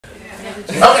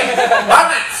Okay,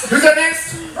 I'm next. Who's up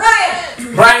next?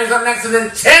 Bryan. Bryan's up next, and then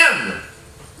Tim.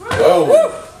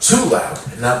 Whoa, too loud.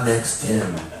 And up next,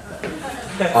 Tim.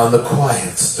 On the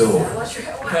quiet store.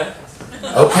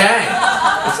 Okay.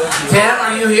 Tim,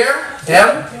 are you here?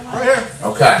 Tim? Right here.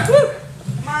 Okay.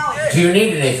 Do you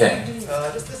need anything?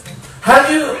 Just this thing. How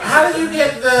did you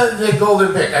get the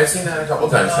golden pick? I've seen that a couple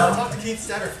times now. Talk to Keith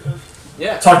Stattenfield.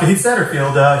 Yeah. Talk to Keith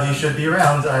Stattenfield. He should be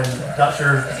around. I'm not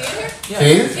sure. Is he in here? Yeah.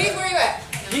 Keith? Keith, where are you at?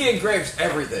 He engraves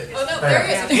everything. Oh, no, there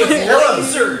he is. Hello.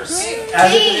 Lasers.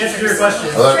 As if to answer your question.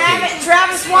 Hello, Keith.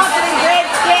 Travis wants an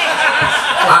engraved pick.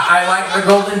 I like the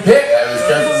golden pick. I was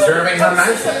just observing how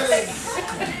nice it is.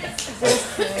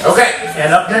 Okay.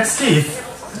 And up next, Keith.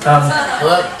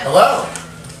 Hello. Hello.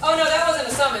 Oh, no, that wasn't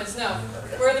a summons. No.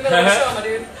 We're in the middle of a show, my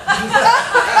dude.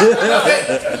 Okay.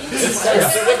 It's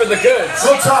delivering the goods.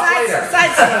 We'll talk later.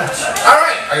 Side stage. All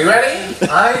right. Are you ready?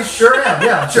 I sure am.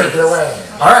 Yeah, sure. Take it away.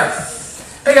 All right.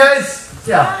 Hey guys.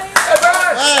 Yeah.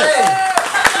 Hey.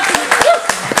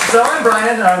 So I'm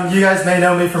Bryan. You guys may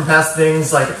know me from past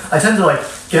things. Like I tend to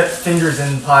get fingers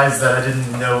in pies that I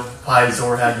didn't know pies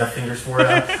or had enough fingers for.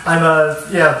 I'm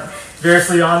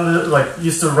variously on the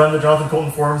used to run the Jonathan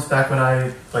Coulton forums back when I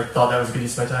thought that was a good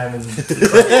use of my time. And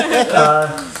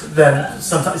then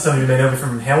some of you may know me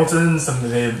from Hamilton. Some of you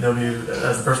may know me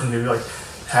as the person who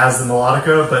has the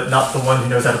melodica, but not the one who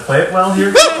knows how to play it well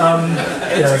here. I'm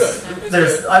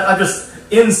just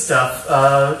in stuff,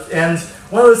 and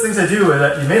one of those things I do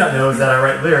that you may not know is that I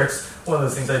write lyrics. One of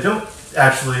those things I don't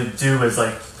actually do is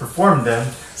perform them.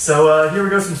 So here we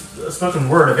go, some spoken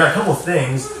word. I've got a couple of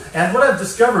things, and what I've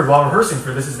discovered while rehearsing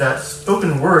for this is that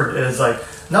spoken word is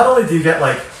not only do you get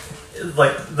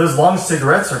those long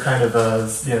cigarettes are kind of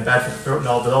bad for the throat and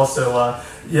all, but also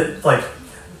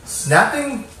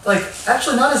snapping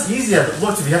actually not as easy as it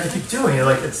looks if you have to keep doing it.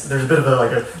 There's a bit of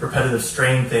a repetitive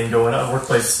strain thing going on,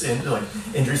 workplace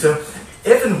injury. So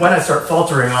if and when I start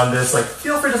faltering on this,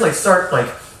 feel free to start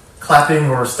clapping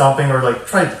or stomping or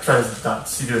try to not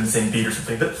do it in the same beat or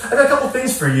something. But I've got a couple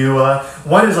things for you.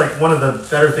 One is one of the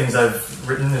better things I've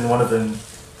written, and one of them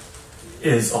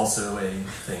is also a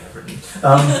thing I've written.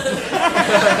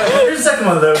 Here's the second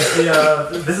one of those.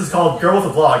 This is called Girl with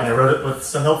a Blog, and I wrote it with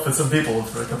some help with some people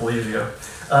a couple of years ago.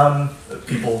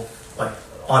 People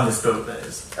on this boat, that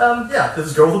is. This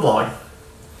is Girl with a Blog.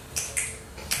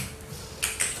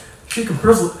 She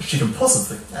compulsively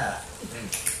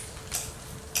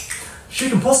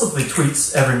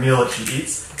tweets every meal that she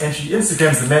eats, and she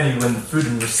Instagrams the menu and the food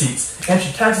and receipts, and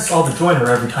she tags us all to join her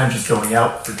every time she's going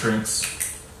out for drinks.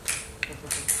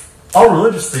 I'll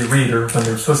religiously read her when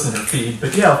there's posts in her feed,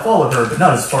 but I'll follow her, but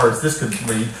not as far as this could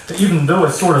lead. But even though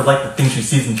I sort of like the things she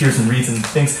sees and hears and reads and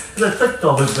thinks, as I clicked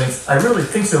all those links, I really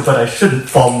think so, but I shouldn't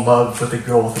fall in love with the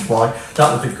girl with the blog.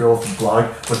 Not with the girl with the blog,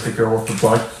 with the girl with the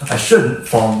blog. I shouldn't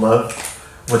fall in love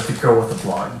with the girl with the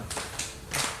blog.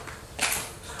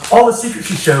 All the secrets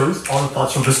she shows, all the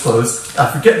thoughts she'll disclose,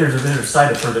 I forget there's an inner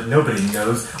side of her that nobody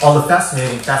knows, all the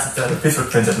fascinating facets that her Facebook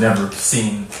friends have never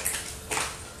seen.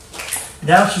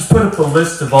 Now she's put up a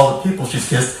list of all the people she's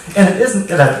kissed, and it isn't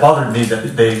that it bothered me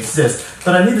that they exist,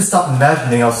 but I need to stop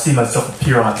imagining I'll see myself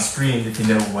appear on screen, if you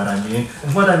know what I mean.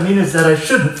 And what I mean is that I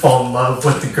shouldn't fall in love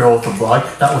with the girl with the blog,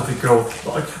 not with the girl with the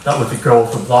blog, not with the girl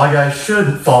with the blog. I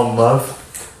shouldn't fall in love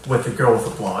with the girl with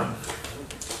the blog.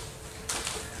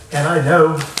 And I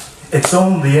know it's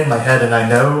only in my head, and I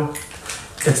know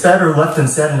it's better left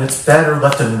unsaid, and it's better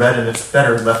left unread, and it's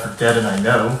better left for dead, and I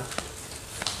know.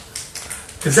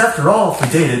 Because after all, if we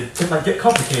dated, it might get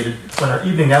complicated when our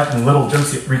evening out and little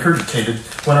jokes get regurgitated,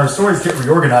 when our stories get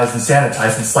reorganized and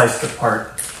sanitized and sliced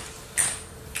apart.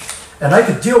 And I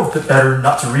could deal with it better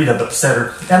not to read I've upset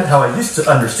her, and how I used to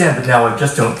understand, but now I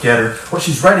just don't get her. What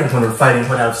she's writing when we're fighting,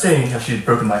 what I was saying, how she's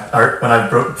broken my heart, when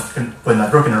I've broken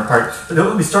her heart. But don't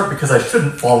let me start because I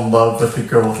shouldn't fall in love with the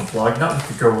girl with the blog, not with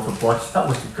the girl with the blog, not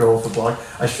with the girl with the blog.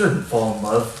 I shouldn't fall in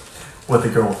love with the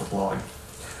girl with the blog.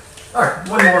 Alright,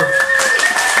 one more.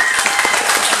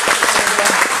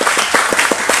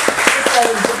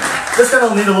 This kind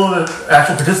of need a little bit of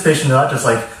actual participation, not just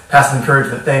passive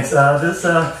encouragement. Thanks. This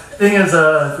thing is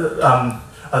one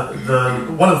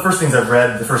of the first things I've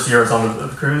read the first year I was on the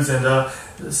cruise, and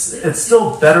it's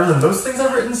still better than most things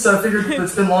I've written. So I figured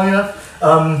it's been long enough.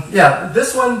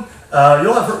 This one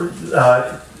you'll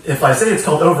have. If I say it's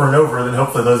called Over and Over, then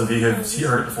hopefully those of you who've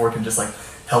heard it before can just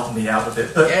help me out with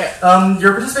it. But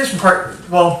your participation part.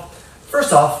 Well,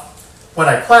 first off, when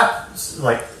I clap,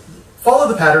 follow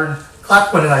the pattern.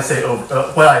 Clap when I say over.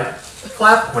 When I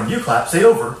clap, when you clap, say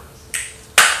over.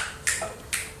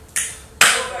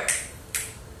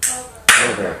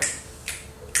 Over.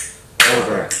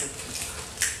 Over.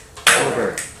 Over.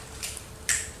 Over.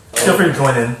 Feel free to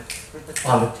join in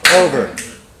on the Over.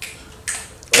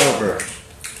 Over.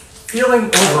 feeling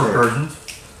overburdened,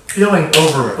 feeling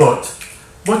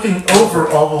overbooked, looking over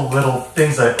all the little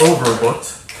things I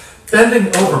overlooked,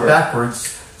 bending over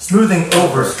backwards, smoothing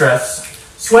over stress,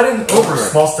 sweating over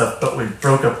small stuff, but we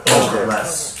broke up over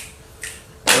less.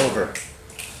 Over.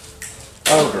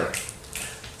 Over.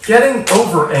 Getting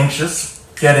over anxious,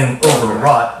 getting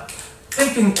overwrought,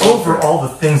 thinking over all the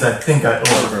things I think I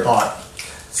overthought.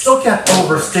 Still can't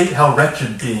overstate how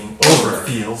wretched being over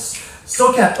feels.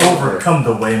 Still can't overcome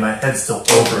the way my head still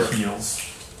overheals.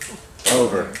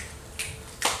 Over.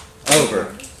 Over.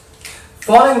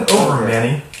 Fawning over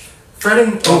many,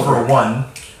 fretting over one,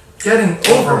 getting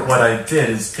over what I did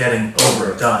is getting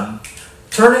overdone.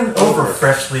 Turning over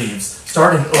fresh leaves,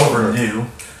 starting over new,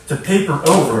 to paper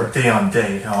over day on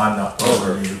day how I'm not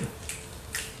over you.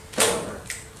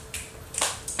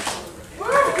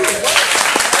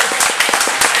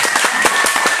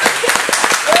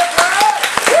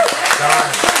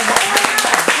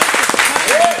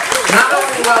 Not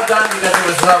only well done because it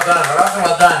was well done, but also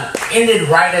well done. Ended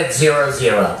right at 0-0.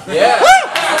 Yeah.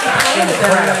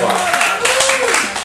 Incredible.